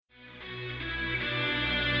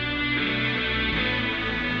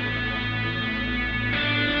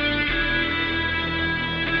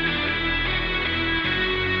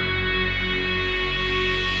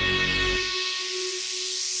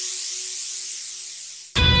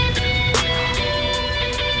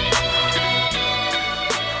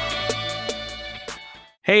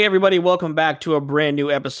Hey, everybody, welcome back to a brand new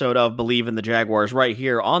episode of Believe in the Jaguars right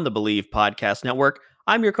here on the Believe Podcast Network.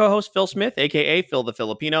 I'm your co host, Phil Smith, aka Phil the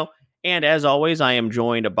Filipino. And as always, I am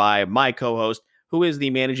joined by my co host, who is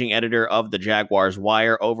the managing editor of the Jaguars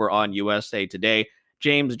Wire over on USA Today,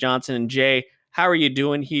 James Johnson. And Jay, how are you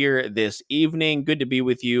doing here this evening? Good to be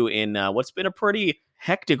with you in what's been a pretty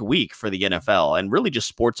hectic week for the NFL and really just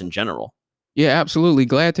sports in general. Yeah, absolutely.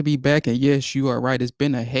 Glad to be back. And yes, you are right. It's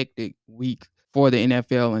been a hectic week for the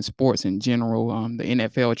NFL and sports in general. The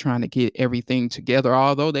NFL trying to get everything together,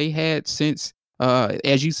 although they had since,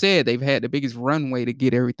 as you said, they've had the biggest runway to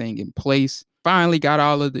get everything in place. Finally got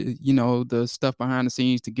all of the stuff behind the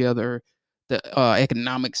scenes together, the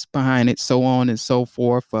economics behind it, so on and so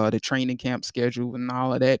forth, the training camp schedule and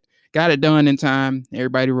all of that. Got it done in time.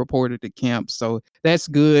 Everybody reported to camp. So that's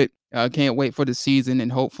good. Can't wait for the season,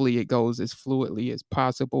 and hopefully it goes as fluidly as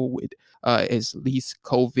possible with as least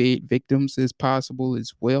COVID victims as possible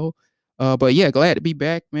as well. But yeah, glad to be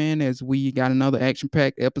back, man, as we got another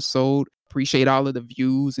action-packed episode. Appreciate all of the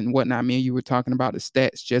views and whatnot. Me and you were talking about the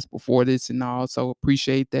stats just before this and all, so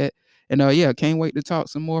appreciate that. And yeah, can't wait to talk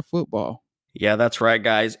some more football. Yeah, that's right,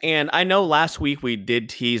 guys. And I know last week we did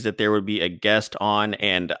tease that there would be a guest on,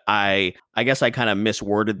 and I guess I kind of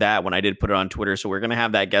misworded that when I did put it on Twitter. So we're going to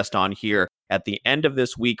have that guest on here at the end of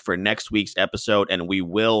this week for next week's episode, and we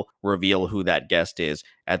will reveal who that guest is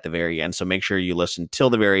at the very end. So make sure you listen till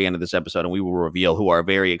the very end of this episode, and we will reveal who our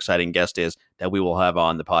very exciting guest is that we will have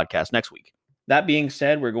on the podcast next week. That being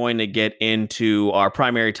said, we're going to get into our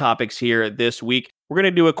primary topics here this week. We're going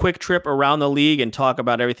to do a quick trip around the league and talk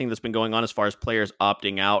about everything that's been going on as far as players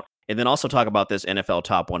opting out, and then also talk about this NFL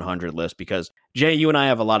Top 100 list because, Jay, you and I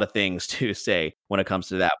have a lot of things to say when it comes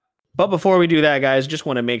to that. But before we do that, guys, just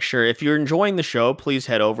want to make sure if you're enjoying the show, please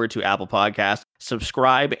head over to Apple Podcasts,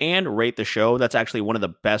 subscribe, and rate the show. That's actually one of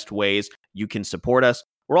the best ways you can support us.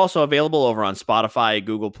 We're also available over on Spotify,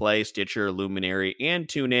 Google Play, Stitcher, Luminary, and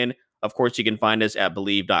TuneIn. Of course, you can find us at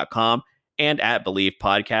Believe.com and at Believe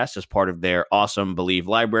Podcast as part of their awesome Believe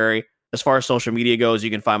library. As far as social media goes, you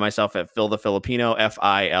can find myself at Phil the Filipino,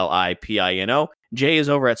 Filipino. Jay is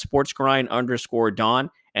over at sportsgrind_Don,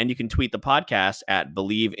 and you can tweet the podcast at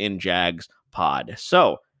Believe in Jags Pod.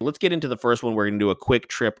 So let's get into the first one. We're going to do a quick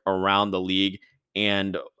trip around the league.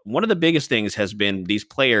 And one of the biggest things has been these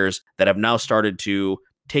players that have now started to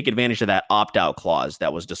take advantage of that opt-out clause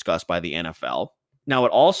that was discussed by the NFL. Now,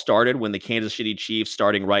 it all started when the Kansas City Chiefs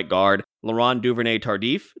starting right guard, Laurent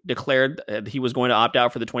Duvernay-Tardif, declared he was going to opt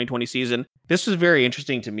out for the 2020 season. This was very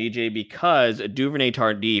interesting to me, Jay, because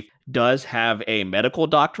Duvernay-Tardif does have a medical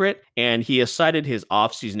doctorate, and he has cited his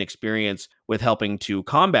offseason experience with helping to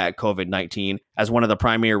combat COVID-19 as one of the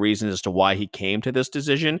primary reasons as to why he came to this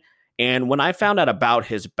decision. And when I found out about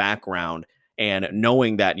his background, and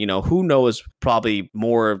knowing that, who knows probably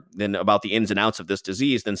more than about the ins and outs of this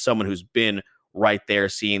disease than someone who's been right there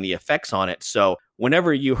seeing the effects on it. So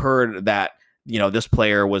whenever you heard that, this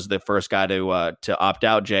player was the first guy to opt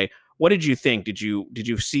out, Jay, what did you think? Did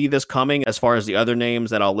you see this coming as far as the other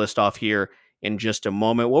names that I'll list off here in just a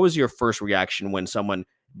moment? What was your first reaction when someone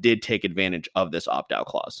did take advantage of this opt-out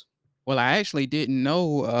clause? Well, I actually didn't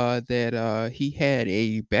know that he had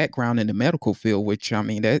a background in the medical field, which I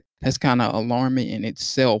mean that's kind of alarming in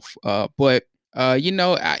itself. But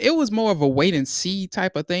it was more of a wait and see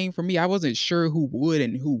type of thing for me. I wasn't sure who would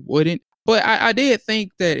and who wouldn't, but I did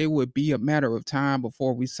think that it would be a matter of time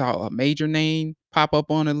before we saw a major name pop up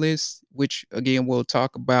on the list, which again we'll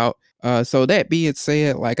talk about. So that being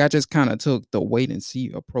said, like I just kind of took the wait and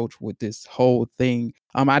see approach with this whole thing.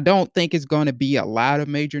 I don't think it's going to be a lot of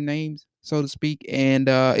major names, so to speak, and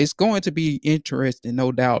it's going to be interesting,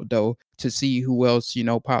 no doubt, though, to see who else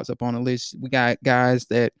pops up on the list. We got guys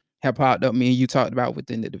that have popped up, me and you talked about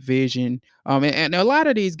within the division. And a lot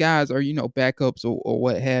of these guys are, backups or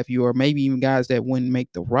what have you, or maybe even guys that wouldn't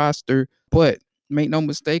make the roster. But make no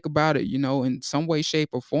mistake about it, in some way, shape,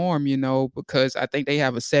 or form, because I think they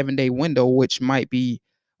have a 7-day window, which might be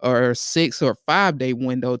or 6 or 5-day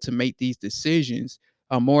window to make these decisions.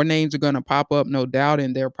 More names are going to pop up, no doubt,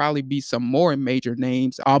 and there'll probably be some more major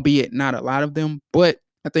names, albeit not a lot of them. But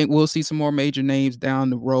I think we'll see some more major names down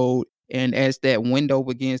the road. And as that window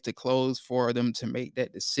begins to close for them to make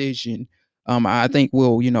that decision, I think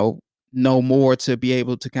we'll, know more to be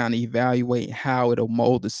able to kind of evaluate how it'll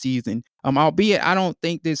mold the season. Albeit I don't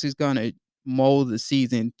think this is going to mold the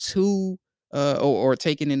season too or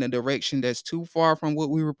take it in a direction that's too far from what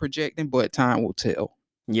we were projecting, but time will tell.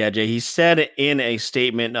 Yeah, Jay, he said in a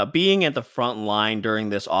statement, being at the front line during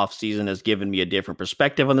this offseason has given me a different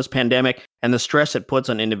perspective on this pandemic and the stress it puts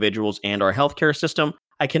on individuals and our healthcare system.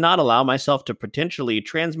 I cannot allow myself to potentially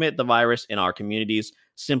transmit the virus in our communities.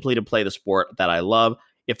 simply to play the sport that I love.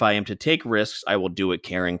 If I am to take risks, I will do it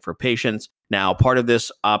caring for patients. Now, part of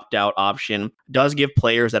this opt-out option does give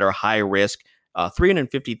players that are high risk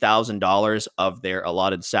 $350,000 of their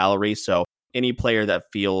allotted salary. So any player that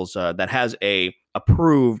feels that has a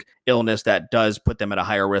approved illness that does put them at a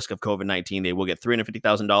higher risk of COVID-19, they will get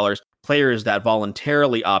 $350,000. Players that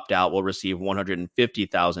voluntarily opt out will receive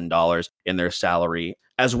 $150,000 in their salary,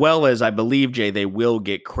 as well as, I believe, Jay, they will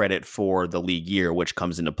get credit for the league year, which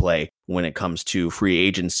comes into play when it comes to free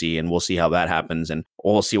agency. And we'll see how that happens. And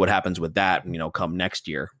we'll see what happens with that, come next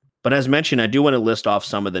year. But as mentioned, I do want to list off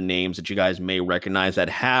some of the names that you guys may recognize that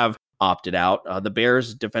have opted out. The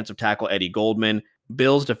Bears defensive tackle Eddie Goldman,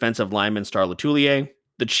 Bills defensive lineman Star Lotulelei,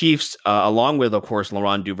 the Chiefs, along with, of course,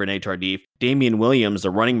 Laurent Duvernay-Tardif, Damian Williams,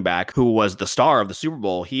 the running back who was the star of the Super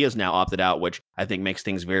Bowl, he has now opted out, which I think makes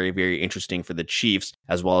things very, very interesting for the Chiefs,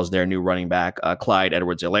 as well as their new running back, Clyde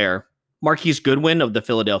Edwards-Helaire. Marquise Goodwin of the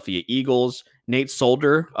Philadelphia Eagles, Nate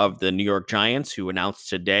Solder of the New York Giants, who announced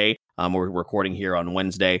today, we're recording here on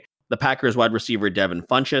Wednesday, the Packers wide receiver Devin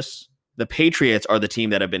Funchess. The Patriots are the team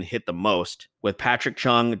that have been hit the most, with Patrick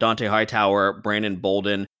Chung, Dante Hightower, Brandon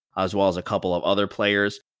Bolden, as well as a couple of other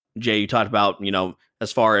players. Jay, you talked about,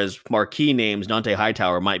 as far as marquee names, Dante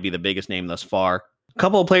Hightower might be the biggest name thus far. A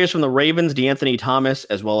couple of players from the Ravens, DeAnthony Thomas,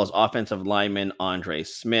 as well as offensive lineman Andre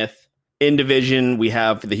Smith. In division, we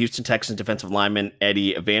have for the Houston Texans defensive lineman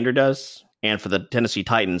Eddie Vanderdoes, and for the Tennessee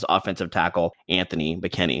Titans offensive tackle Anthony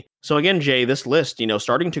McKinney. So again, Jay, this list,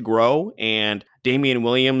 starting to grow, and Damian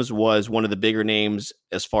Williams was one of the bigger names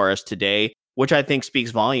as far as today, which I think speaks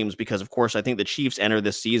volumes because, of course, I think the Chiefs enter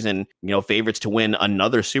this season, favorites to win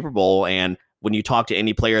another Super Bowl. And when you talk to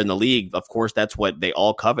any player in the league, of course, that's what they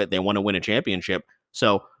all covet. They want to win a championship.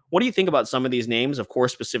 So what do you think about some of these names? Of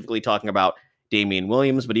course, specifically talking about Damian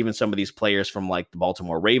Williams, but even some of these players from like the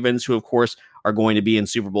Baltimore Ravens, who, of course, are going to be in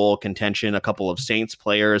Super Bowl contention, a couple of Saints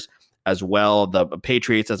players as well. The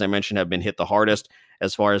Patriots, as I mentioned, have been hit the hardest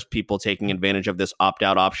as far as people taking advantage of this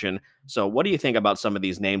opt-out option. So what do you think about some of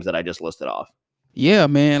these names that I just listed off? Yeah,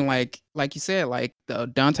 man, like you said, like the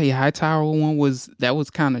Dante Hightower one was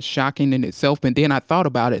kind of shocking in itself. And then I thought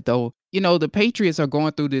about it though. The Patriots are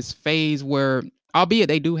going through this phase where, albeit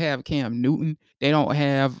they do have Cam Newton, they don't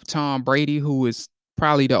have Tom Brady, who is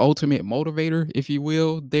probably the ultimate motivator, if you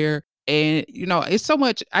will, there. And, it's so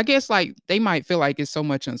much, I guess, like they might feel like it's so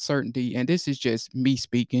much uncertainty. And this is just me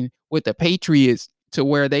speaking with the Patriots, to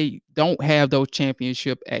where they don't have those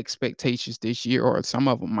championship expectations this year, or some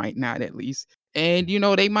of them might not at least. And,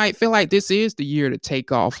 they might feel like this is the year to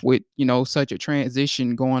take off with, such a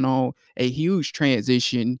transition going on, a huge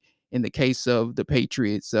transition in the case of the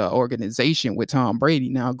Patriots organization, with Tom Brady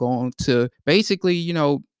now going to basically,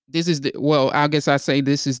 this is I guess I say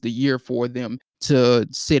this is the year for them to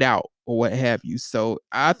sit out or what have you. So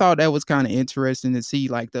I thought that was kind of interesting to see,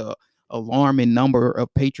 like the alarming number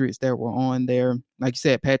of Patriots that were on there. Like you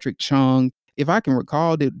said, Patrick Chung. If I can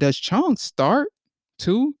recall, does Chung start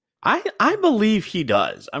too? I believe he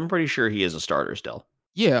does. I'm pretty sure he is a starter still.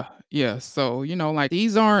 Yeah. So, like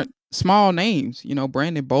these aren't small names.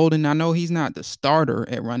 Brandon Bolden, I know he's not the starter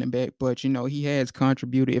at running back, but, he has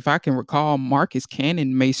contributed. If I can recall, Marcus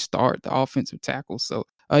Cannon may start the offensive tackle. So,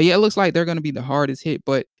 it looks like they're going to be the hardest hit.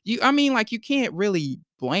 But, you can't really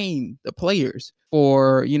blame the players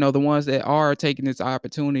for, the ones that are taking this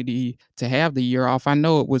opportunity to have the year off. I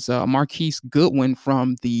know it was Marquise Goodwin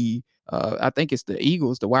from the I think it's the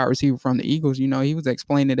Eagles, the wide receiver from the Eagles. He was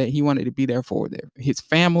explaining that he wanted to be there for his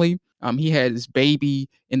family. He had his baby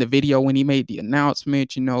in the video when he made the announcement,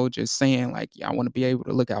 just saying like, yeah, I want to be able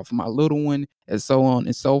to look out for my little one, and so on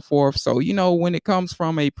and so forth. So, when it comes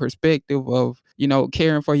from a perspective of,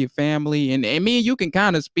 caring for your family, and me and you can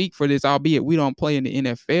kind of speak for this, albeit we don't play in the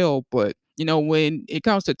NFL, but when it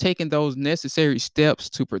comes to taking those necessary steps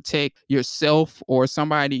to protect yourself or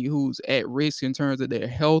somebody who's at risk in terms of their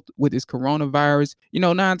health with this coronavirus,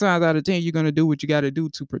 9 times out of 10, you're going to do what you got to do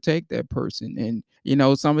to protect that person. And,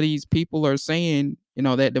 some of these people are saying,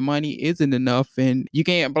 that the money isn't enough, and you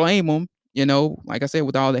can't blame them. Like I said,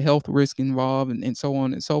 with all the health risk involved, and so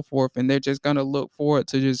on and so forth. And they're just going to look forward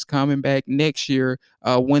to just coming back next year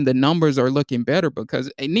when the numbers are looking better,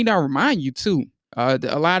 because I need to remind you too,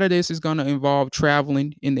 a lot of this is going to involve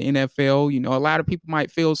traveling in the NFL. A lot of people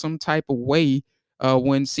might feel some type of way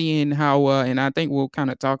when seeing how, and I think we'll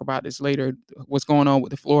kind of talk about this later, what's going on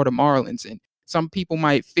with the Florida Marlins. And some people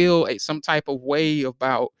might feel some type of way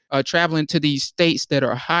about traveling to these states that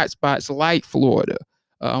are hotspots like Florida,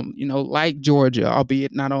 like Georgia,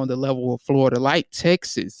 albeit not on the level of Florida, like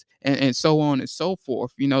Texas, and so on and so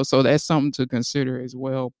forth. So that's something to consider as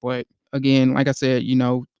well. But again, like I said,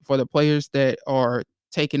 for the players that are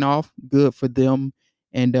taking off. Good for them.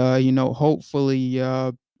 And, hopefully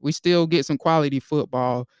we still get some quality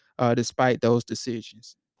football despite those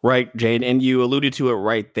decisions. Right, Jade, and you alluded to it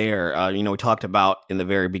right there. We talked about in the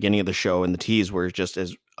very beginning of the show and the tease where it's just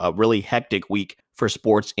as a really hectic week for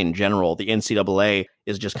sports in general. The NCAA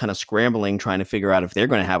is just kind of scrambling, trying to figure out if they're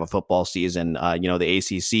going to have a football season. The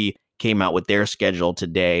ACC came out with their schedule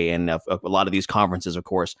today, and a lot of these conferences, of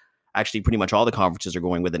course, actually pretty much all the conferences are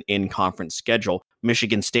going with an in-conference schedule.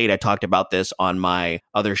 Michigan State, I talked about this on my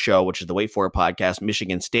other show, which is the Wait For It podcast.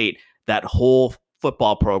 Michigan State, that whole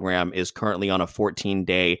football program is currently on a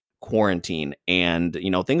 14-day quarantine. And,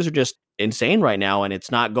 things are just insane right now, and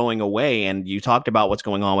it's not going away. And you talked about what's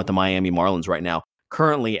going on with the Miami Marlins right now.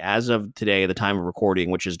 Currently, as of today, the time of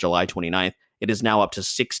recording, which is July 29th, it is now up to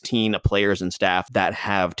 16 players and staff that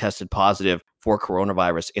have tested positive for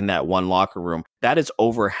coronavirus in that one locker room. That is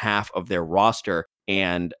over half of their roster,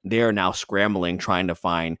 and they are now scrambling, trying to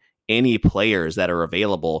find any players that are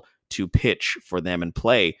available to pitch for them and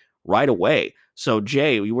play right away. So,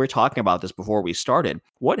 Jay, we were talking about this before we started.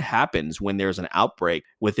 What happens when there's an outbreak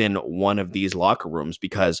within one of these locker rooms?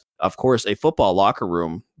 Because, of course, a football locker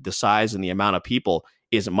room, the size and the amount of people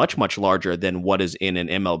is much, much larger than what is in an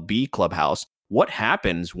MLB clubhouse. What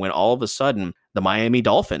happens when all of a sudden the Miami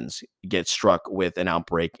Dolphins get struck with an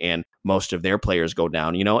outbreak and most of their players go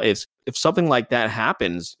down? If something like that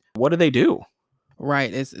happens, what do they do?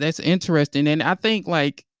 Right. That's interesting. And I think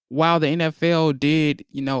while the NFL did,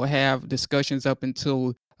 have discussions up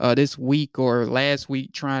until this week or last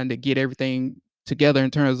week trying to get everything together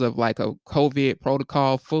in terms of a COVID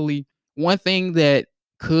protocol fully, one thing that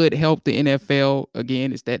could help the NFL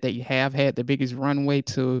again is that they have had the biggest runway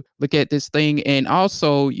to look at this thing. And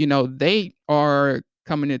also, they are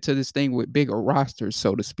coming into this thing with bigger rosters,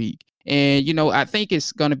 so to speak. And, I think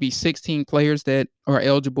it's going to be 16 players that are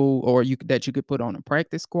eligible or that you could put on a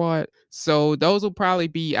practice squad. So those will probably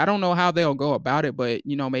be, I don't know how they'll go about it, but,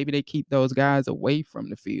 maybe they keep those guys away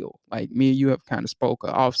from the field. Like me and you have kind of spoke,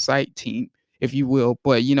 an off-site team, if you will.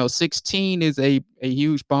 But, 16 is a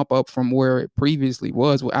huge bump up from where it previously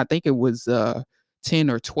was. I think it was 10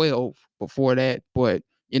 or 12 before that. But,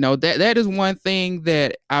 that is one thing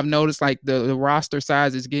that I've noticed, the roster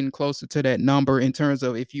size is getting closer to that number in terms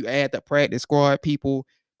of if you add the practice squad people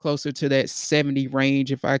closer to that 70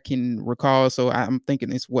 range, if I can recall. So I'm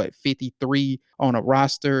thinking it's 53 on a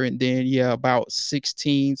roster and then, about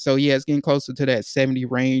 16. So it's getting closer to that 70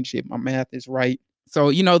 range if my math is right.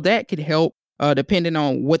 So, that could help depending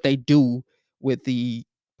on what they do with the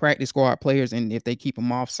practice squad players and if they keep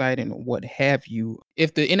them off site and what have you.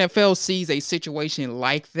 If the NFL sees a situation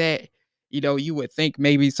like that, you would think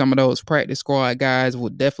maybe some of those practice squad guys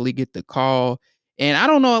would definitely get the call. And I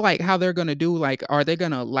don't know how they're going to do, are they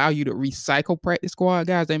going to allow you to recycle practice squad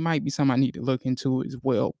guys? They might be something I need to look into as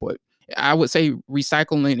well. But I would say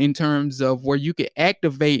recycling in terms of where you could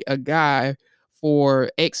activate a guy for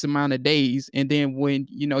X amount of days. And then when,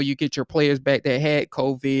 you get your players back that had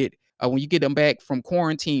COVID, when you get them back from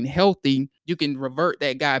quarantine healthy, you can revert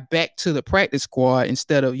that guy back to the practice squad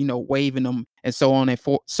instead of, waiving them and so on and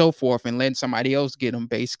so forth and letting somebody else get them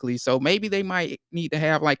basically. So maybe they might need to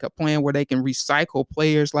have a plan where they can recycle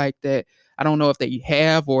players like that. I don't know if they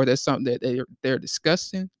have or that's something that they're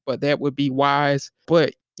discussing, but that would be wise.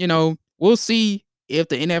 But, we'll see if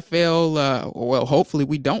the NFL, hopefully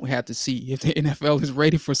we don't have to see if the NFL is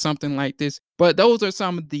ready for something like this. But those are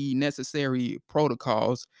some of the necessary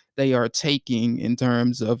protocols they are taking in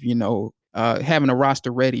terms of, having a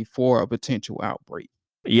roster ready for a potential outbreak.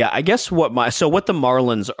 Yeah, I guess what the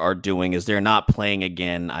Marlins are doing is they're not playing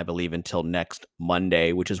again, I believe, until next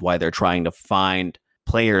Monday, which is why they're trying to find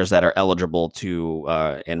players that are eligible to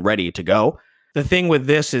and ready to go. The thing with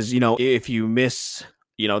this is, if you miss,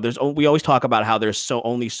 we always talk about how there's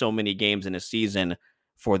only so many games in a season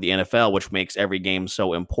for the NFL, which makes every game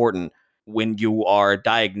so important. When you are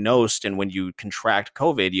diagnosed and when you contract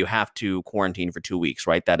COVID, you have to quarantine for 2 weeks,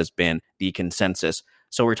 right? That has been the consensus.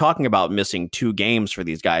 So we're talking about missing 2 games for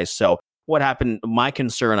these guys. So what happened, my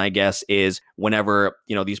concern, I guess, is whenever,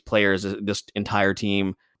 these players, this entire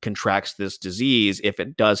team contracts this disease, if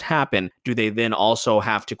it does happen, do they then also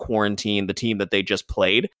have to quarantine the team that they just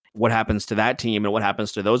played? What happens to that team and what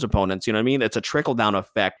happens to those opponents? You know what I mean? It's a trickle-down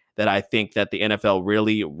effect that I think that the NFL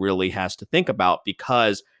really, really has to think about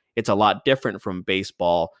because it's a lot different from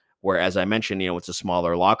baseball, where, as I mentioned, it's a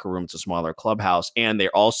smaller locker room, it's a smaller clubhouse, and they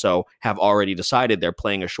also have already decided they're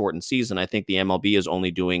playing a shortened season. I think the MLB is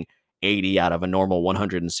only doing 80 out of a normal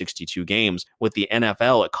 162 games. With the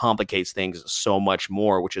NFL, it complicates things so much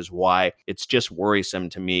more, which is why it's just worrisome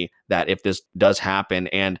to me that if this does happen,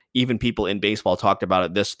 and even people in baseball talked about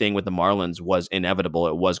it, this thing with the Marlins was inevitable.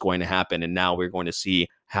 It was going to happen. And now we're going to see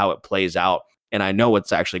how it plays out. And I know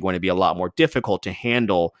it's actually going to be a lot more difficult to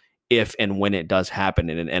handle if and when it does happen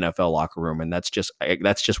in an NFL locker room. And that's just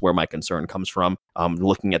where my concern comes from.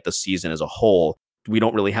 Looking at the season as a whole, we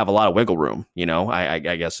don't really have a lot of wiggle room. I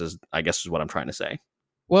guess is what I'm trying to say.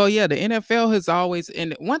 Well, yeah, the NFL has always,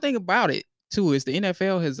 and one thing about it too is the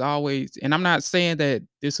NFL has always, and I'm not saying that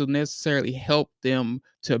this will necessarily help them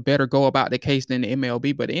to better go about the case than the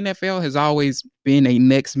MLB, but the NFL has always been a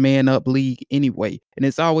next man up league anyway. And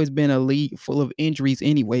it's always been a league full of injuries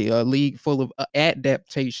anyway, a league full of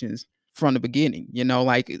adaptations from the beginning.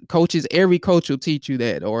 Like coaches, every coach will teach you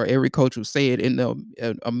that, or every coach will say it in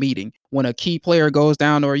a meeting. When a key player goes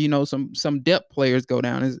down, or, some depth players go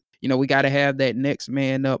down, is we got to have that next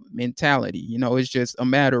man up mentality. It's just a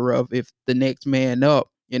matter of if the next man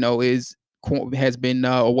up, has been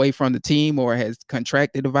away from the team or has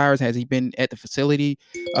contracted the virus. Has he been at the facility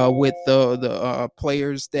with the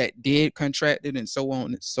players that did contract it, and so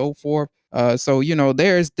on and so forth. So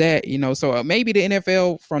there's that. So maybe the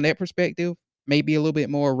NFL from that perspective may be a little bit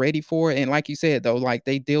more ready for it. And like you said, though, like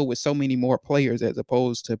they deal with so many more players as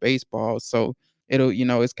opposed to baseball. So it'll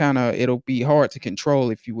be hard to control,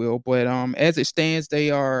 if you will. But as it stands,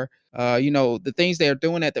 they are, the things they're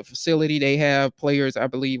doing at the facility, they have players, I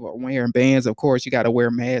believe, are wearing bands. Of course, you got to wear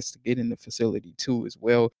masks to get in the facility too, as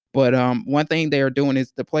well. But one thing they're doing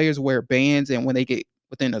is the players wear bands, and when they get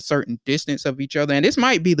within a certain distance of each other, and this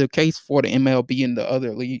might be the case for the MLB and the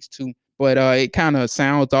other leagues too, but it kind of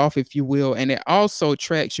sounds off, if you will, and it also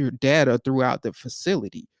tracks your data throughout the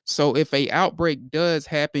facility. So if a outbreak does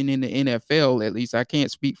happen in the NFL, at least I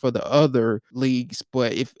can't speak for the other leagues,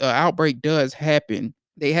 but if an outbreak does happen,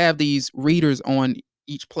 they have these readers on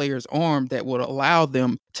each player's arm that would allow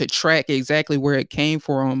them to track exactly where it came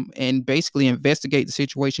from and basically investigate the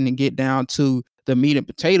situation and get down to the meat and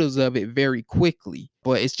potatoes of it very quickly.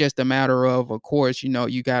 But it's just a matter of course,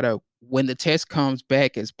 you gotta, when the test comes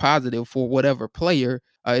back as positive for whatever player,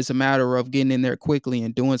 it's a matter of getting in there quickly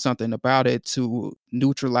and doing something about it to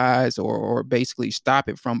neutralize or basically stop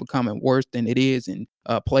it from becoming worse than it is and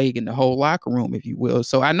plaguing the whole locker room, if you will.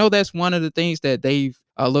 So I know that's one of the things that they've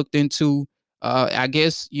looked into. I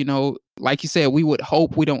guess, like you said, we would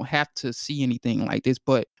hope we don't have to see anything like this.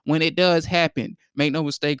 But when it does happen, make no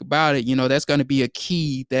mistake about it, that's going to be a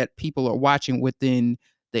key that people are watching within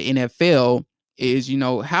the NFL is,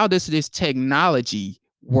 how does this technology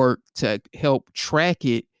work to help track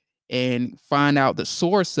it and find out the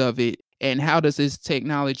source of it? And how does this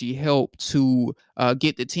technology help to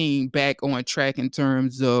get the team back on track in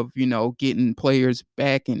terms of, getting players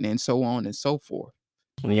back and so on and so forth?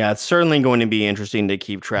 Yeah, it's certainly going to be interesting to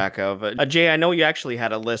keep track of. Jay, I know you actually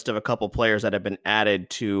had a list of a couple players that have been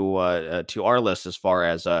added to our list as far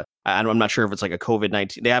as I'm not sure if it's like a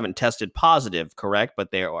COVID-19. They haven't tested positive, correct?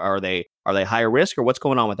 But are they higher risk, or what's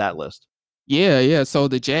going on with that list? Yeah. So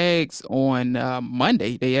the Jags on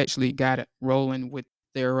Monday, they actually got it rolling with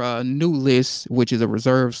their new list, which is a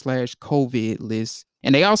reserve/COVID list.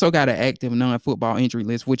 And they also got an active non-football injury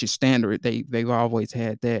list, which is standard. They've always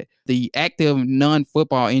had that. The active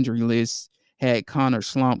non-football injury list had Connor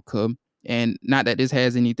Slumpka. And not that this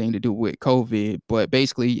has anything to do with COVID, but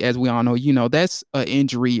basically, as we all know, that's an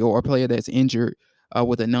injury or a player that's injured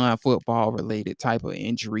with a non-football related type of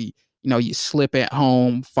injury. You slip at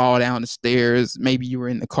home, fall down the stairs. Maybe you were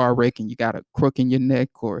in the car wreck and you got a crook in your neck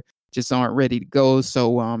or just aren't ready to go.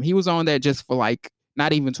 So he was on that just for like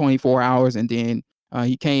not even 24 hours. And then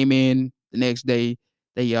he came in the next day.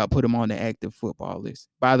 They put him on the active football list.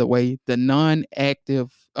 By the way, the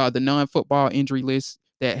non-football injury list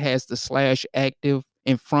that has the /active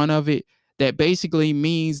in front of it, that basically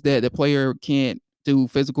means that the player can't do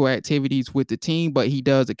physical activities with the team, but he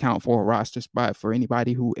does account for a roster spot for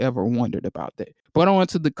anybody who ever wondered about that. But on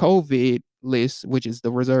to the COVID list, which is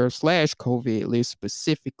the reserve/COVID list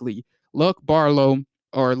specifically. Luck Barlow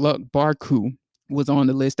or Luck Barku was on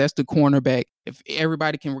the list. That's the cornerback. If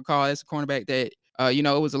everybody can recall, that's the cornerback that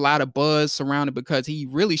it was a lot of buzz surrounded because he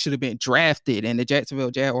really should have been drafted, and the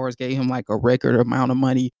Jacksonville Jaguars gave him like a record amount of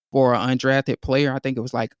money for an undrafted player. I think it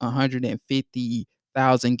was like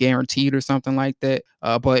 150,000 guaranteed or something like that.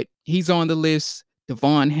 But he's on the list.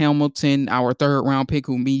 Devon Hamilton, our third round pick,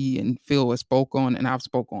 who me and Phil has spoke on, and I've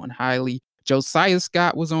spoke on highly. Josiah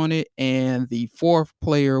Scott was on it, and the fourth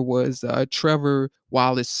player was Trevor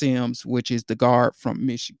Wallace Sims, which is the guard from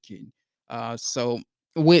Michigan. So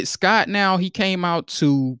with Scott now, he came out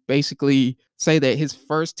to basically say that his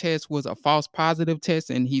first test was a false positive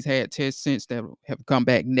test, and he's had tests since that have come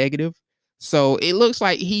back negative. So it looks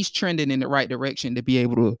like he's trending in the right direction to be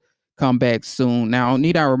able to come back soon. Now,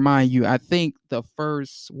 need I remind you, I think the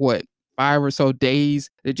first, 5 or so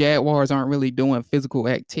days, the Jaguars aren't really doing physical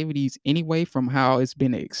activities anyway, from how it's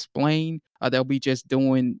been explained. They'll be just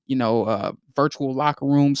doing, virtual locker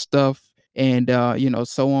room stuff and,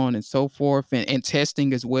 so on and so forth, and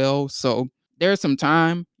testing as well. So there's some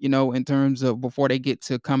time, in terms of before they get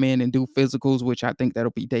to come in and do physicals, which I think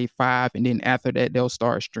that'll be day 5. And then after that, they'll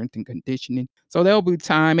start strength and conditioning. So there'll be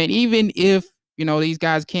time. And even if, these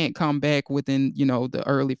guys can't come back within, the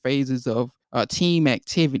early phases of team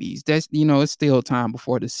activities, that's, it's still time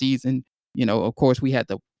before the season. Of course, we had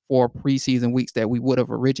the 4 preseason weeks that we would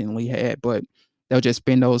have originally had, but they'll just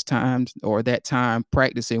spend those times or that time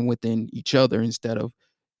practicing within each other instead of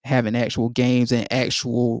having actual games and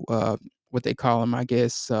actual, what they call them, I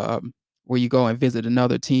guess, where you go and visit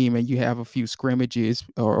another team and you have a few scrimmages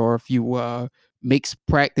or a few mixed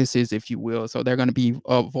practices, if you will. So they're going to be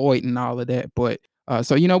avoiding all of that. But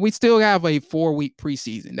so, we still have a 4-week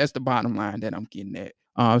preseason. That's the bottom line that I'm getting at.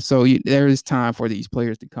 There is time for these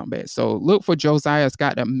players to come back. So look for Josiah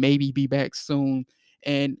Scott to maybe be back soon.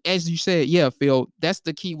 And as you said, yeah, Phil, that's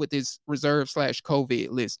the key with this reserve/COVID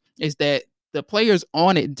list, is that the players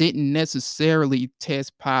on it didn't necessarily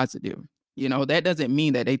test positive. That doesn't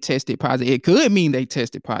mean that they tested positive. It could mean they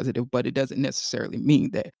tested positive, but it doesn't necessarily mean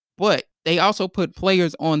that. But they also put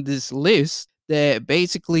players on this list that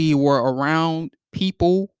basically were around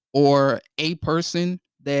people or a person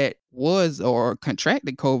that was or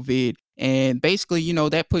contracted COVID. And basically,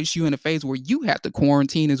 that puts you in a phase where you have to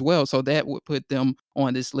quarantine as well. So that would put them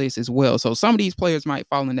on this list as well. So some of these players might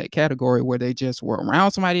fall in that category where they just were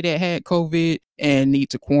around somebody that had COVID and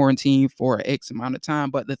need to quarantine for X amount of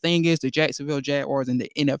time. But the thing is, the Jacksonville Jaguars and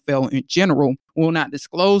the NFL in general will not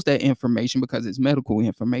disclose that information because it's medical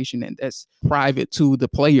information and that's private to the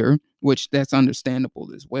player, which that's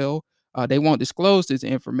understandable as well. They won't disclose this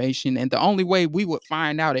information. And the only way we would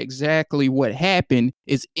find out exactly what happened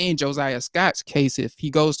is in Josiah Scott's case. If he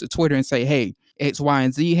goes to Twitter and say, hey, X, Y,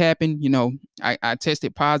 and Z happened, I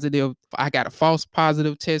tested positive. I got a false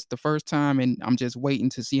positive test the first time, and I'm just waiting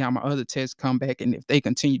to see how my other tests come back. And if they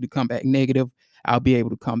continue to come back negative, I'll be able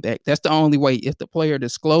to come back. That's the only way. If the player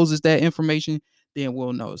discloses that information, then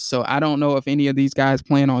we'll know. So I don't know if any of these guys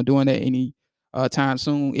plan on doing that any time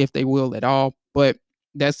soon, if they will at all. But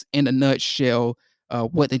that's in a nutshell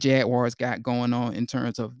what the Jaguars got going on in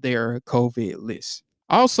terms of their COVID list.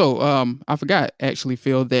 Also, I forgot actually,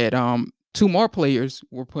 Phil, that 2 more players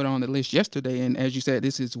were put on the list yesterday. And as you said,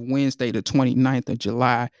 this is Wednesday, the 29th of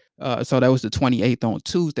July. So that was the 28th on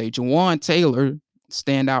Tuesday. Jawan Taylor,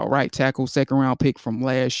 standout right tackle, 2nd-round pick from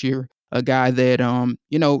last year. A guy that,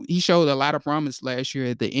 he showed a lot of promise last year,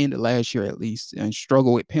 at the end of last year at least, and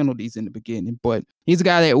struggled with penalties in the beginning. But he's a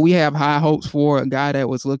guy that we have high hopes for, a guy that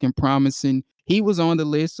was looking promising. He was on the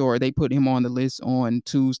list, or they put him on the list on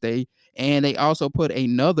Tuesday. And they also put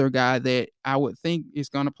another guy that I would think is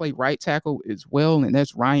going to play right tackle as well, and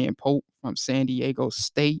that's Ryan Pope from San Diego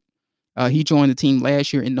State. He joined the team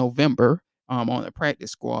last year in November. On the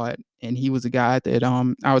practice squad, and he was a guy that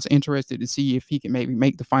I was interested to see if he can maybe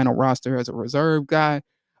make the final roster as a reserve guy.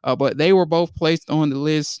 But they were both placed on the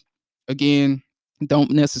list. Again,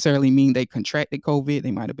 don't necessarily mean they contracted COVID.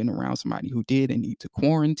 They might have been around somebody who did and need to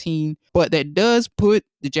quarantine. But that does put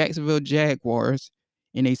the Jacksonville Jaguars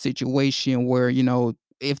in a situation where,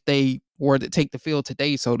 if they were to take the field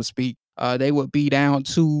today, so to speak, they would be down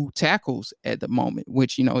 2 tackles at the moment,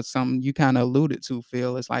 which, is something you kind of alluded to,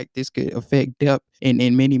 Phil. It's like this could affect depth in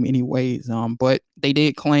many, many ways. But they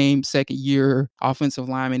did claim 2nd-year offensive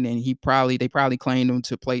lineman, and they probably claimed him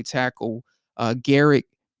to play tackle. Garrett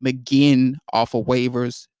McGinn off of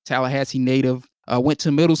waivers, Tallahassee native, went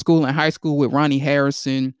to middle school and high school with Ronnie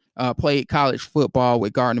Harrison. Played college football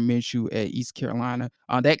with Gardner Minshew at East Carolina.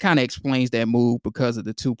 That kind of explains that move because of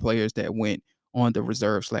the 2 players that went on the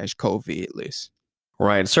reserve/COVID list.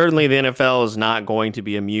 Right. Certainly the NFL is not going to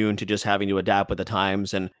be immune to just having to adapt with the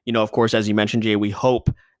times. And, of course, as you mentioned, Jay, we hope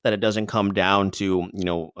that it doesn't come down to,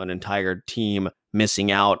 an entire team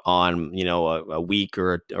missing out on, a week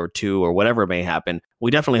or 2 or whatever may happen.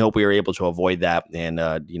 We definitely hope we are able to avoid that and,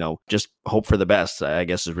 just hope for the best, I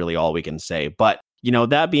guess is really all we can say. But,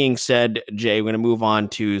 that being said, Jay, we're going to move on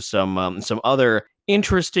to some other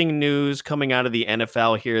interesting news coming out of the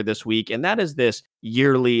NFL here this week, and that is this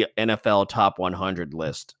yearly NFL Top 100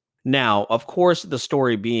 list. Now, of course, the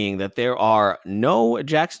story being that there are no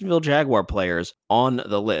Jacksonville Jaguar players on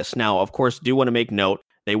the list. Now, of course, do want to make note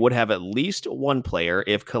they would have at least one player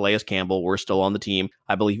if Calais Campbell were still on the team.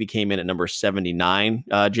 I believe he came in at number 79.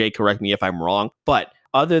 Jay, correct me if I'm wrong. But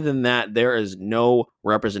other than that, there is no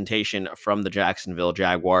representation from the Jacksonville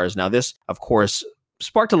Jaguars. Now, this, of course,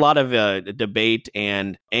 sparked a lot of debate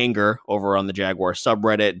and anger over on the Jaguar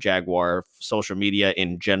subreddit. Jaguar social media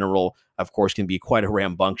in general, of course, can be quite a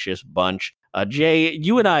rambunctious bunch. Jay,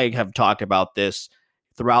 you and I have talked about this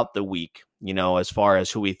throughout the week, as far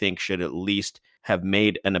as who we think should at least have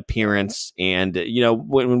made an appearance. And,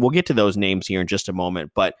 we'll get to those names here in just a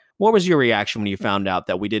moment. But what was your reaction when you found out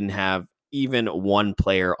that we didn't have even one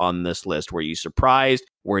player on this list? Were you surprised?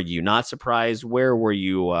 Were you not surprised? Where were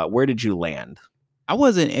you? Where did you land? I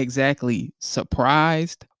wasn't exactly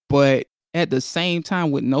surprised, but at the same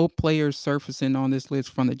time, with no players surfacing on this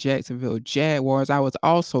list from the Jacksonville Jaguars, I was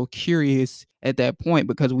also curious at that point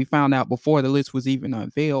because we found out before the list was even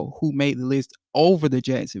unveiled who made the list over the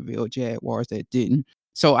Jacksonville Jaguars that didn't.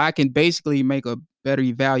 So I can basically make a better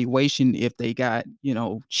evaluation if they got,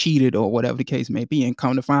 cheated or whatever the case may be. And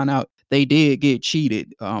come to find out, they did get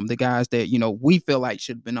cheated. The guys that, we feel like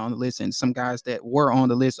should have been on the list and some guys that were on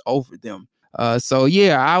the list over them. So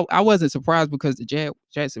yeah, I wasn't surprised because the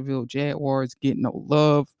Jacksonville Jaguars get no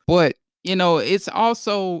love, but it's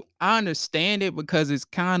also, I understand it because it's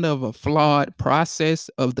kind of a flawed process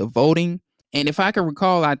of the voting. And if I can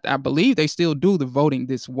recall, I believe they still do the voting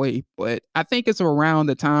this way, but I think it's around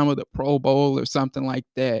the time of the Pro Bowl or something like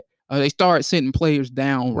that. They start sitting players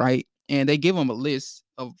down, right? And they give them a list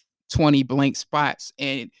of 20 blank spots.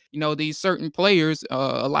 And, these certain players,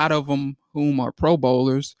 a lot of them whom are Pro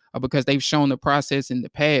Bowlers, because they've shown the process in the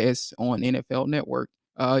past on NFL Network.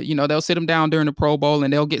 They'll sit them down during the Pro Bowl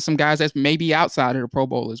and they'll get some guys that's maybe outside of the Pro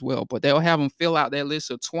Bowl as well, but they'll have them fill out that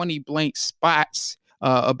list of 20 blank spots,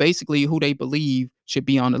 basically who they believe should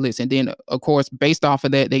be on the list. And then, of course, based off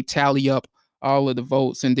of that, they tally up all of the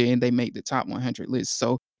votes and then they make the top 100 list.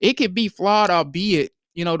 So it could be flawed, albeit,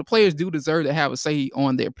 the players do deserve to have a say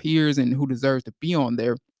on their peers and who deserves to be on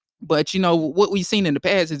there. But, what we've seen in the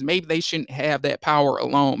past is maybe they shouldn't have that power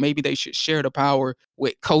alone. Maybe they should share the power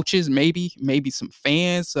with coaches, maybe some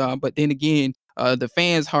fans. But then again, the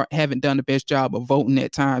fans haven't done the best job of voting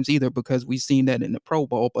at times either, because we've seen that in the Pro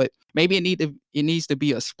Bowl. But maybe it needs to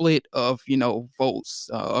be a split of, votes,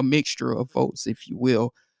 a mixture of votes, if you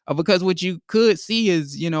will. Because what you could see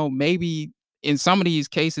is, maybe in some of these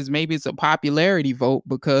cases, maybe it's a popularity vote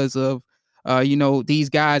because of these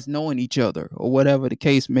guys knowing each other or whatever the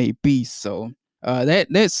case may be. So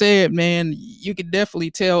that said, man, you can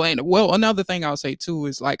definitely tell. And well, another thing I'll say too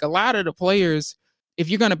is like a lot of the players, if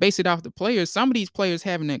you're going to base it off the players, some of these players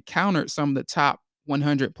haven't encountered some of the top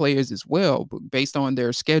 100 players as well, based on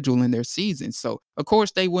their schedule and their season. So of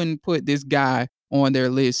course they wouldn't put this guy on their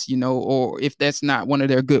list, or if that's not one of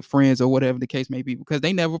their good friends or whatever the case may be, because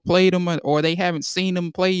they never played him or they haven't seen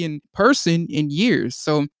him play in person in years.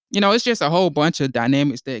 So it's just a whole bunch of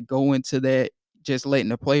dynamics that go into that, just letting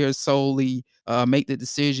the players solely make the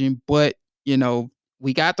decision. But,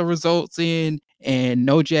 we got the results in and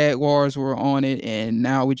no Jaguars were on it. And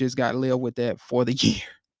now we just got to live with that for the year.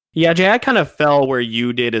 Yeah, Jay, I kind of fell where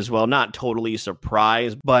you did as well. Not totally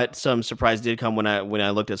surprised, but some surprise did come when I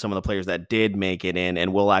looked at some of the players that did make it in,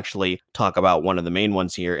 and we'll actually talk about one of the main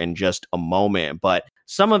ones here in just a moment. But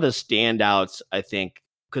some of the standouts, I think,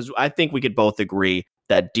 because I think we could both agree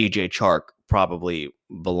that DJ Chark probably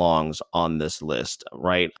belongs on this list,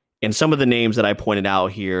 right? And some of the names that I pointed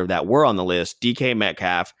out here that were on the list: DK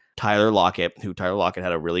Metcalf, Tyler Lockett, who Tyler Lockett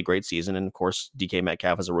had a really great season. And of course, DK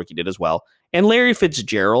Metcalf as a rookie did as well. And Larry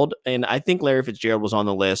Fitzgerald. And I think Larry Fitzgerald was on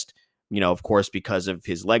the list, of course, because of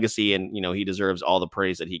his legacy. And, he deserves all the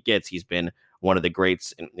praise that he gets. He's been one of the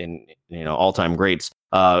greats in all-time greats.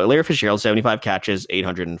 Larry Fitzgerald, 75 catches,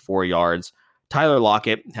 804 yards. Tyler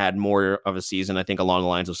Lockett had more of a season, I think, along the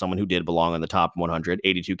lines of someone who did belong on the top 100,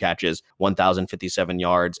 82 catches, 1,057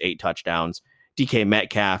 yards, 8 touchdowns. DK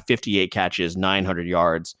Metcalf, 58 catches, 900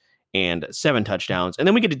 yards, and 7 touchdowns. And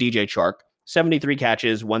then we get to DJ Chark, 73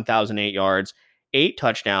 catches, 1,008 yards, 8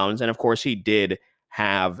 touchdowns. And of course, he did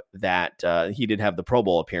have the Pro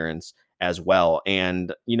Bowl appearance as well.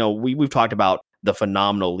 And, we've talked about the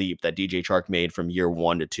phenomenal leap that DJ Chark made from year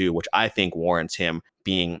 1 to 2, which I think warrants him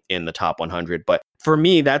being in the top 100. But for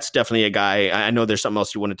me, that's definitely a guy. I know there's something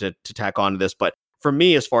else you wanted to tack on to this, but for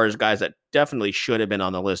me, as far as guys that definitely should have been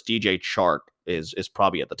on the list, DJ Chark is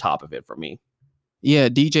probably at the top of it for me. Yeah,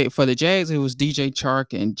 DJ for the Jags, it was DJ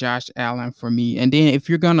Chark and Josh Allen for me. And then if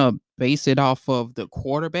you're gonna base it off of the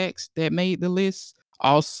quarterbacks that made the list,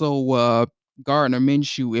 also Gardner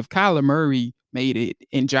Minshew. If Kyler Murray made it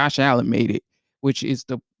and Josh Allen made it, which is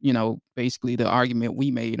the basically the argument we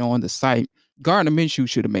made on the site, Gardner Minshew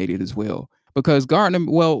should have made it as well. Because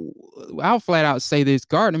I'll flat out say this: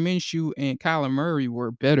 Gardner Minshew and Kyler Murray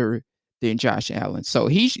were better than Josh Allen. So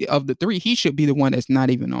of the three, he should be the one that's not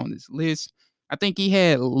even on this list. I think he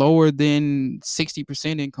had lower than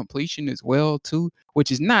 60% in completion as well, too, which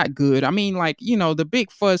is not good. I mean, like, the big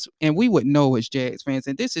fuss, and we would know as Jags fans,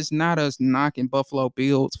 and this is not us knocking Buffalo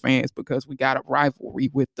Bills fans because we got a rivalry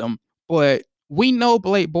with them, but we know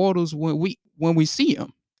Blake Bortles when we see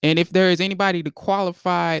him. And if there is anybody that's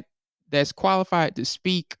qualified to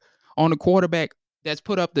speak on a quarterback that's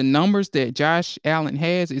put up the numbers that Josh Allen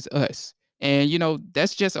has, is us. And,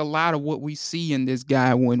 that's just a lot of what we see in this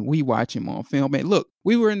guy when we watch him on film. And look,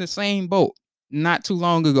 we were in the same boat not too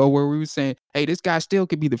long ago where we were saying, hey, this guy still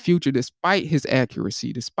could be the future despite his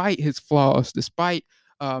accuracy, despite his flaws, despite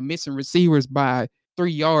missing receivers by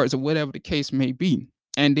 3 yards or whatever the case may be.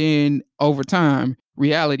 And then over time,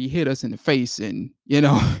 reality hit us in the face and,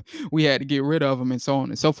 we had to get rid of him and so on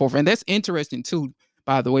and so forth. And that's interesting, too,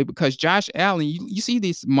 by the way, because Josh Allen, you see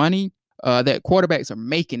this money that quarterbacks are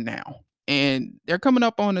making now. And they're coming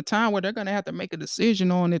up on a time where they're going to have to make a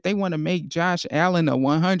decision on if they want to make Josh Allen a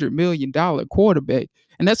 $100 million quarterback.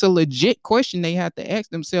 And that's a legit question they have to ask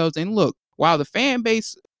themselves. And look, while the fan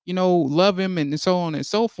base, love him and so on and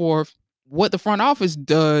so forth, what the front office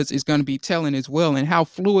does is going to be telling as well. And how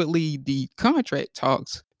fluidly the contract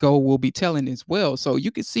talks go will be telling as well. So you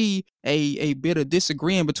can see a bit of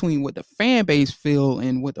disagreeing between what the fan base feel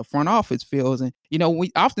and what the front office feels. And,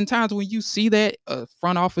 oftentimes when you see that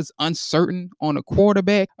front office uncertain on a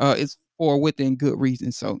quarterback, it's for within good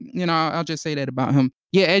reason. So, I'll just say that about him.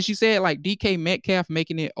 Yeah, as you said, like DK Metcalf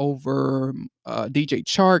making it over DJ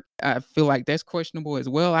Chark, I feel like that's questionable as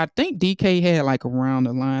well. I think DK had like around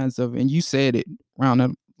the lines of, and you said it,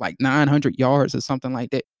 around like 900 yards or something like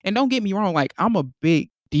that. And don't get me wrong, like I'm a big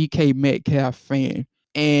DK Metcalf fan,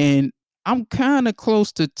 and I'm kind of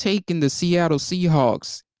close to taking the Seattle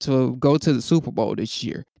Seahawks to go to the Super Bowl this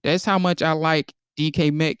year. That's how much I like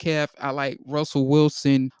DK Metcalf. I like Russell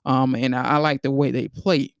Wilson, and I like the way they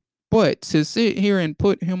play. But to sit here and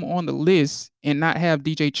put him on the list and not have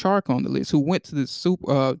DJ Chark on the list, who went to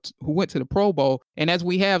the Pro Bowl, and as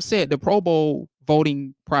we have said, the Pro Bowl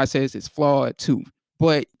voting process is flawed too.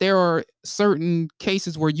 But there are certain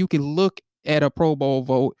cases where you can look at a Pro Bowl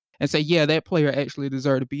vote and say, yeah, that player actually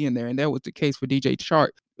deserved to be in there. And that was the case for DJ Chark.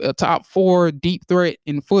 A top 4 deep threat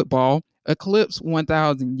in football, eclipsed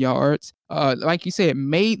 1,000 yards. Like you said,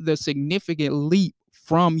 made the significant leap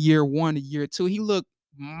from year 1 to year 2. He looked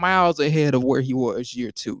miles ahead of where he was year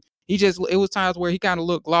 2. It was times where he kind of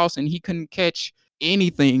looked lost and he couldn't catch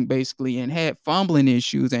anything basically and had fumbling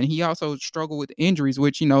issues. And he also struggled with injuries,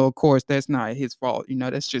 which, of course, that's not his fault.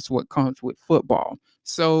 That's just what comes with football.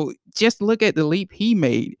 So just look at the leap he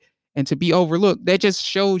made, and to be overlooked, that just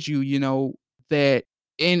shows you, that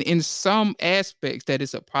in some aspects that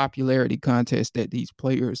it's a popularity contest that these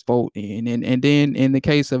players vote in. And then in the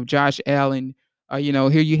case of Josh Allen, here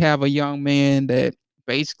you have a young man that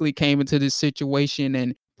basically came into this situation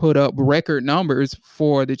and put up record numbers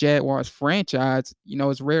for the Jaguars franchise.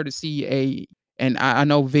 It's rare to see and I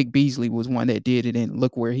know Vic Beasley was one that did it, and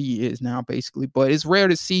look where he is now, basically. But it's rare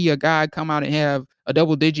to see a guy come out and have a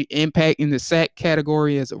double-digit impact in the sack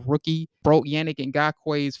category as a rookie. Broke Yannick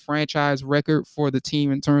Ngakoue's franchise record for the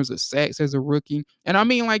team in terms of sacks as a rookie. And I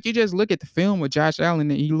mean, like, you just look at the film of Josh Allen,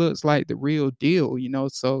 and he looks like the real deal,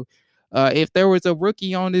 So if there was a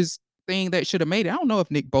rookie on this thing that should have made it, I don't know if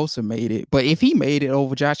Nick Bosa made it, but if he made it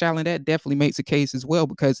over Josh Allen, that definitely makes a case as well,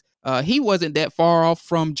 because he wasn't that far off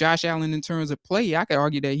from Josh Allen in terms of play. I could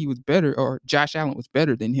argue that he was better, or Josh Allen was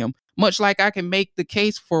better than him. Much like I can make the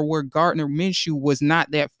case for where Gardner Minshew was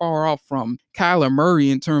not that far off from Kyler Murray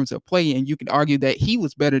in terms of play, and you could argue that he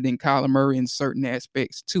was better than Kyler Murray in certain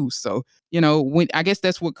aspects too. So, when I guess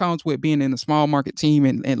that's what comes with being in a small market team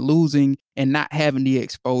and losing and not having the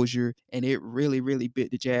exposure, and it really, really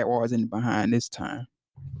bit the Jaguars in the behind this time.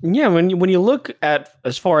 Yeah, when you look at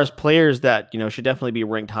as far as players that should definitely be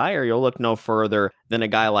ranked higher, you'll look no further than a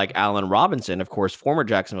guy like Allen Robinson, of course, former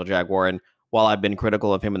Jacksonville Jaguar. And while I've been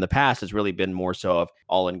critical of him in the past, it's really been more so of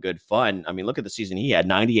all in good fun. I mean, look at the season he had: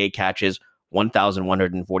 98 catches,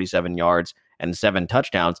 1,147 yards, and 7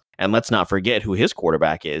 touchdowns. And let's not forget who his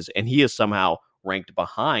quarterback is, and he is somehow ranked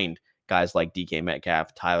behind guys like DK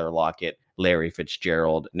Metcalf, Tyler Lockett, Larry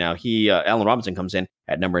Fitzgerald. Now Allen Robinson comes in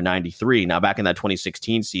at number 93. Now back in that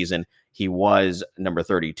 2016 season, he was number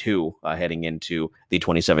 32 heading into the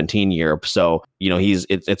 2017 year. So,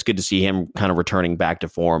 it's good to see him kind of returning back to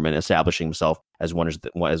form and establishing himself as one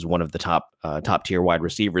of the top tier wide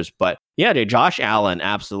receivers. But yeah, dude, Josh Allen,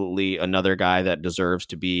 absolutely another guy that deserves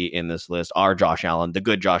to be in this list. Our Josh Allen, the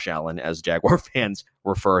good Josh Allen, as Jaguar fans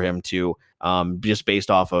refer him to, just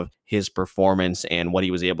based off of his performance and what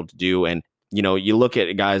he was able to do. And you look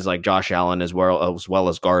at guys like Josh Allen as well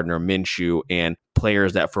as Gardner Minshew, and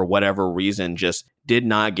players that for whatever reason just did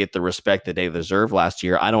not get the respect that they deserved last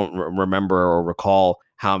year. I don't remember or recall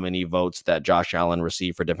how many votes that Josh Allen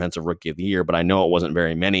received for Defensive Rookie of the Year, but I know it wasn't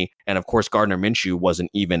very many. And of course, Gardner Minshew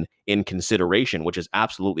wasn't even in consideration, which is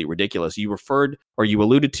absolutely ridiculous. You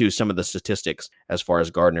alluded to some of the statistics as far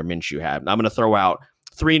as Gardner Minshew had. I'm going to throw out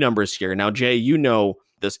 3 numbers here. Now, Jay, the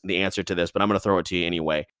answer to this, but I'm going to throw it to you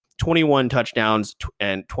anyway. 21 touchdowns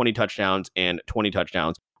and 20 touchdowns and 20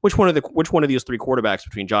 touchdowns. Which one of these 3 quarterbacks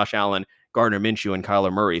between Josh Allen, Gardner Minshew, and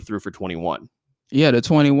Kyler Murray threw for 21? Yeah, the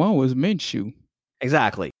 21 was Minshew.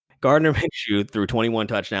 Exactly. Gardner Minshew threw 21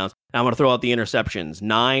 touchdowns. Now I'm going to throw out the interceptions,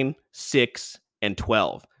 9, 6, and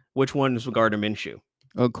 12. Which one was Gardner Minshew?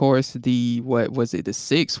 Of course, the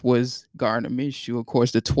 6 was Gardner Minshew. Of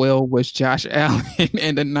course, the 12 was Josh Allen,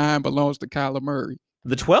 and the 9 belongs to Kyler Murray.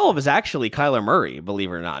 The 12 is actually Kyler Murray, believe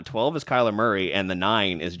it or not. 12 is Kyler Murray, and the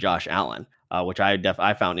 9 is Josh Allen, which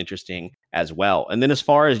I found interesting as well. And then as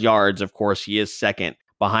far as yards, of course, he is second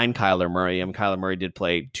behind Kyler Murray. Kyler Murray did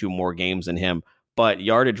play 2 more games than him, but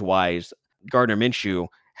yardage-wise, Gardner Minshew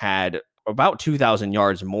had about 2,000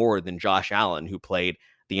 yards more than Josh Allen, who played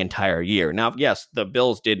the entire year. Now, yes, the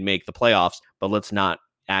Bills did make the playoffs, but let's not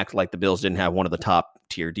act like the Bills didn't have one of the top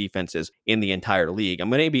tier defenses in the entire league. I'm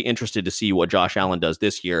going to be interested to see what Josh Allen does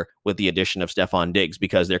this year with the addition of Stephon Diggs,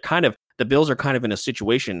 because the Bills are kind of in a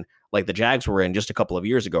situation like the Jags were in just a couple of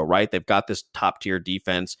years ago, right? They've got this top tier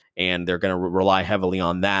defense and they're going to rely heavily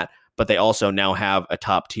on that, but they also now have a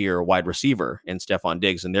top tier wide receiver in Stephon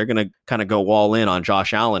Diggs, and they're going to kind of go all in on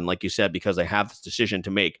Josh Allen, like you said, because they have this decision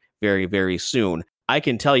to make very, very soon. I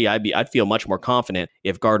can tell you I'd feel much more confident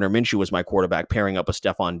if Gardner Minshew was my quarterback pairing up with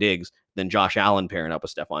Stephon Diggs than Josh Allen pairing up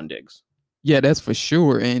with Stephon Diggs. Yeah, that's for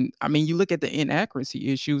sure. And I mean, you look at the inaccuracy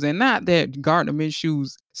issues, and not that Gardner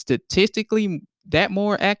Minshew's statistically that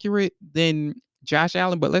more accurate than Josh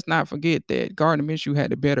Allen, but let's not forget that Gardner Minshew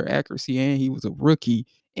had a better accuracy and he was a rookie.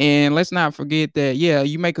 And let's not forget that, yeah,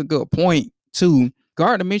 you make a good point too.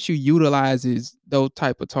 Gardner Minshew utilizes those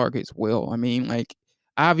type of targets well. I mean, like,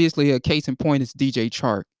 obviously, a case in point is DJ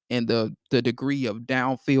Chark and the degree of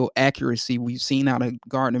downfield accuracy we've seen out of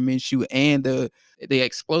Gardner Minshew and the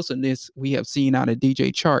explosiveness we have seen out of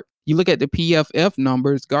DJ Chark. You look at the PFF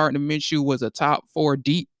numbers, Gardner Minshew was a top 4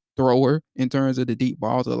 deep thrower in terms of the deep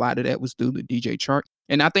balls. A lot of that was due to DJ Chark.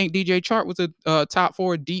 And I think DJ Chark was a top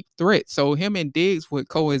 4 deep threat. So him and Diggs would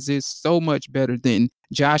coexist so much better than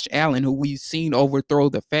Josh Allen, who we've seen overthrow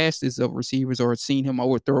the fastest of receivers, or seen him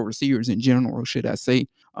overthrow receivers in general, should I say.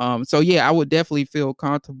 So yeah, I would definitely feel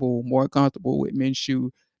more comfortable with Minshew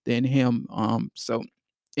than him. So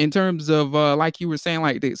in terms of like you were saying,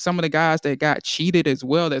 like some of the guys that got cheated as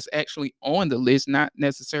well, that's actually on the list, not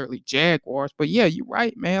necessarily Jaguars, but yeah, you're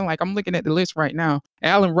right, man. Like, I'm looking at the list right now.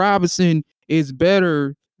 Allen Robinson is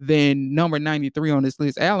better than number 93 on this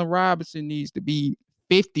list. Allen Robinson needs to be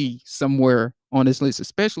 50 somewhere on this list,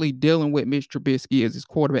 especially dealing with Mitch Trubisky as his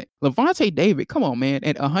quarterback. Levante David, come on, man,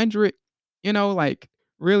 at 100, like,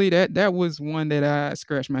 really, that was one that I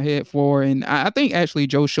scratched my head for. And I think actually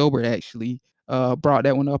Joe Schobert actually brought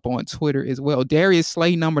that one up on Twitter as well. Darius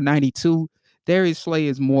Slay, number 92. Darius Slay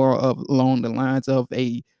is more of along the lines of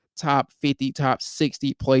a top 50, top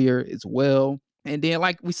 60 player as well. And then,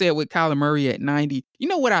 like we said, with Kyler Murray at 90, you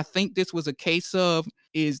know what I think this was a case of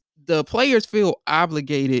is the players feel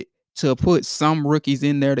obligated to put some rookies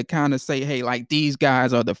in there to kind of say, hey, like, these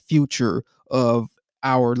guys are the future of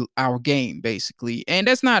our game, basically. And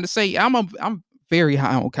that's not to say I'm very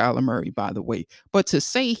high on Kyler Murray, by the way, but to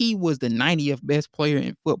say he was the 90th best player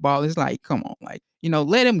in football is like, come on, like,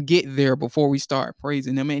 let him get there before we start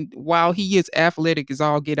praising him. And while he is athletic as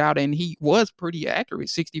all get out, and he was pretty accurate,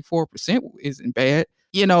 64% isn't bad.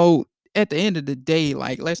 At the end of the day,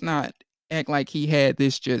 like, let's not act like he had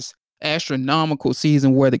this just astronomical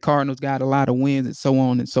season where the Cardinals got a lot of wins and so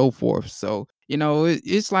on and so forth. So,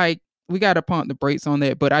 it's like, we got to pump the brakes on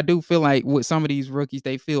that. But I do feel like with some of these rookies,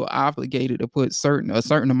 they feel obligated to put a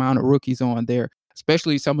certain amount of rookies on there,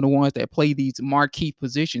 especially some of the ones that play these marquee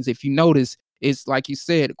positions. If you notice, it's like you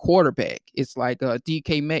said, quarterback. It's like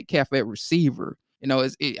DK Metcalf at receiver.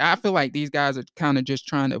 I feel like these guys are kind of just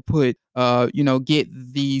trying to put,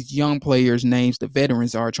 get these young players' names. The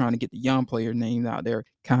veterans are trying to get the young player names out there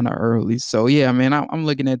kind of early. So yeah, man, I'm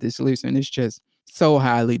looking at this list and it's just so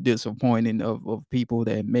highly disappointing of people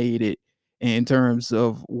that made it in terms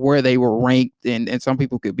of where they were ranked, and some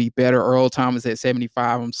people could be better. Earl Thomas at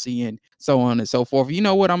 75, I'm seeing, so on and so forth. You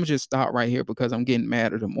know what? I'm gonna just stop right here because I'm getting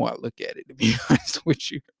madder the more I look at it, to be honest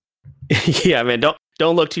with you. Yeah, man,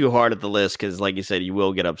 don't look too hard at the list because, like you said, you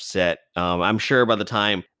will get upset. I'm sure by the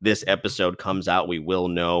time this episode comes out, we will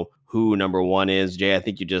know who number one is. Jay, I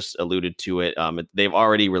think you just alluded to it. They've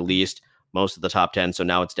already released most of the top 10, so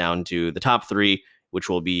now it's down to the top three, which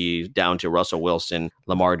will be down to Russell Wilson,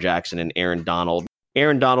 Lamar Jackson, and Aaron Donald.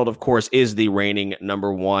 Aaron Donald, of course, is the reigning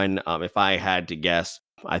number one. If I had to guess,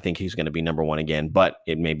 I think he's going to be number one again, but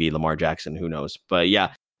it may be Lamar Jackson. Who knows? But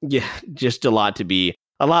yeah, just a lot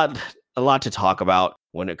to talk about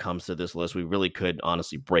when it comes to this list. We really could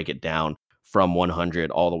honestly break it down from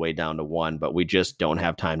 100 all the way down to one, but we just don't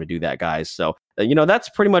have time to do that, guys. So, that's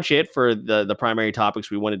pretty much it for the primary topics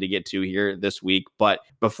we wanted to get to here this week. But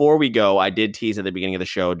before we go, I did tease at the beginning of the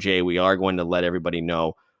show, Jay, we are going to let everybody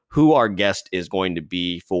know who our guest is going to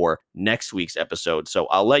be for next week's episode. So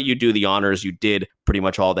I'll let you do the honors. You did pretty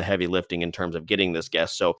much all the heavy lifting in terms of getting this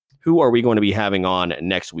guest. So who are we going to be having on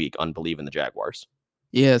next week on Believe in the Jaguars?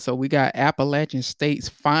 Yeah, so we got Appalachian State's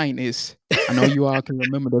finest. I know you all can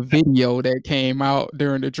remember the video that came out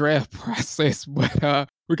during the draft process, but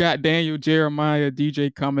we got Daniel Jeremiah,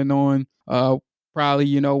 DJ, coming on.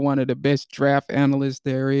 Probably, one of the best draft analysts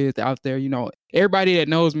there is out there. Everybody that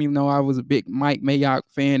knows me know I was a big Mike Mayock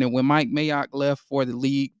fan, and when Mike Mayock left for the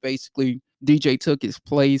league, basically DJ took his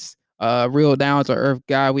place. Real down to earth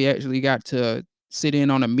guy. We actually got to sit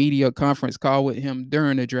in on a media conference call with him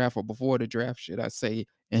during the draft, or before the draft, should I say.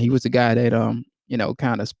 And he was the guy that,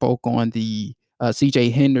 kind of spoke on the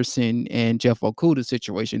CJ Henderson and Jeff Okudah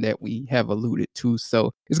situation that we have alluded to.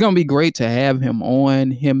 So it's going to be great to have him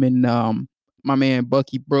on. Him and my man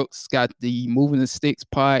Bucky Brooks got the Moving the Sticks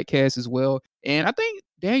podcast as well. And I think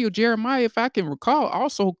Daniel Jeremiah, if I can recall,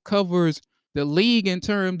 also covers the league in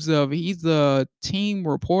terms of he's a team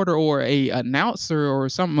reporter or a announcer or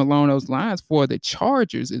something along those lines for the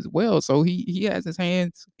Chargers as well. So he has his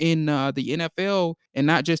hands in the NFL and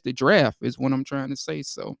not just the draft is what I'm trying to say.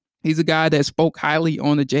 So he's a guy that spoke highly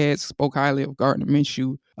on the Jazz, spoke highly of Gardner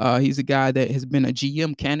Minshew. He's a guy that has been a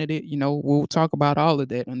GM candidate. We'll talk about all of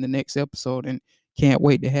that in the next episode and can't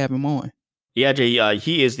wait to have him on. Yeah, Jay,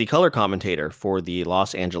 he is the color commentator for the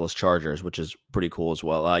Los Angeles Chargers, which is pretty cool as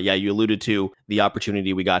well. You alluded to the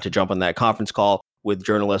opportunity we got to jump on that conference call with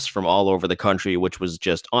journalists from all over the country, which was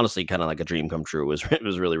just honestly kind of like a dream come true. It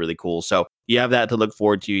was really, really cool. So you have that to look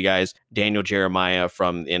forward to, you guys. Daniel Jeremiah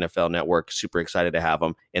from the NFL Network, super excited to have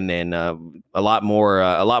him. And then a lot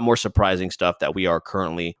more surprising stuff that we are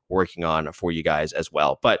currently working on for you guys as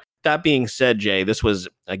well. But that being said, Jay, this was,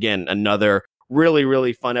 again, another really,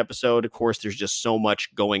 really fun episode. Of course, there's just so much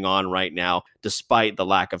going on right now, despite the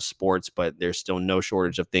lack of sports, but there's still no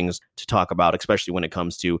shortage of things to talk about, especially when it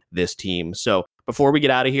comes to this team. So before we get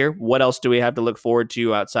out of here, what else do we have to look forward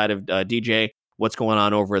to outside of DJ? What's going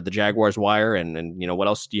on over at the Jaguars Wire? And what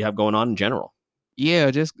else do you have going on in general? Yeah,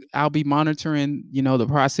 just I'll be monitoring, the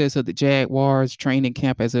process of the Jaguars training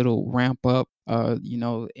camp as it'll ramp up,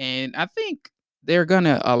 and I think they're going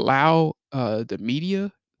to allow the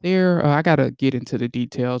media there. I gotta get into the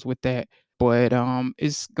details with that, but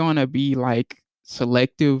it's gonna be like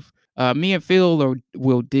selective. Me and Phil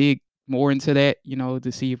will dig more into that,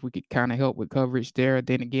 to see if we could kind of help with coverage there.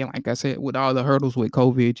 Then again, like I said, with all the hurdles with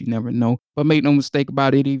COVID, you never know. But make no mistake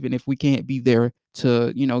about it, even if we can't be there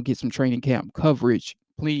to, get some training camp coverage,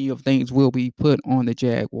 plenty of things will be put on the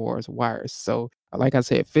Jaguars wires. So, like I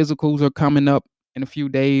said, physicals are coming up in a few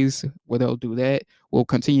days where they'll do that. We'll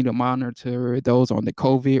continue to monitor those on the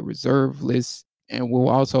COVID reserve list, and we'll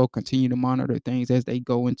also continue to monitor things as they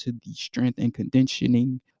go into the strength and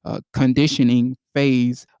conditioning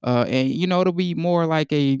phase. And it'll be more like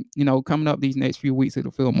coming up these next few weeks,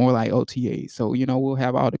 it'll feel more like OTA. So we'll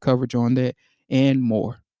have all the coverage on that and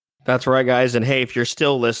more. That's right, guys. And hey, if you're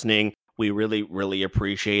still listening, we really, really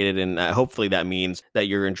appreciate it. And hopefully that means that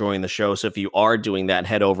you're enjoying the show. So if you are doing that,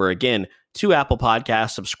 head over again to Apple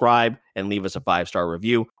Podcasts, subscribe, and leave us a 5-star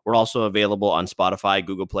review. We're also available on Spotify,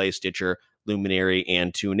 Google Play, Stitcher, Luminary,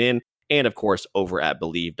 and TuneIn. And of course, over at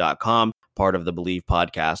Believe.com, part of the Believe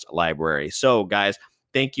podcast library. So guys,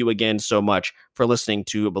 thank you again so much for listening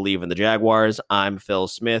to Believe in the Jaguars. I'm Phil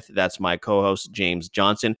Smith. That's my co-host, James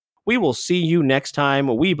Johnson. We will see you next time.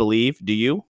 We believe. Do you?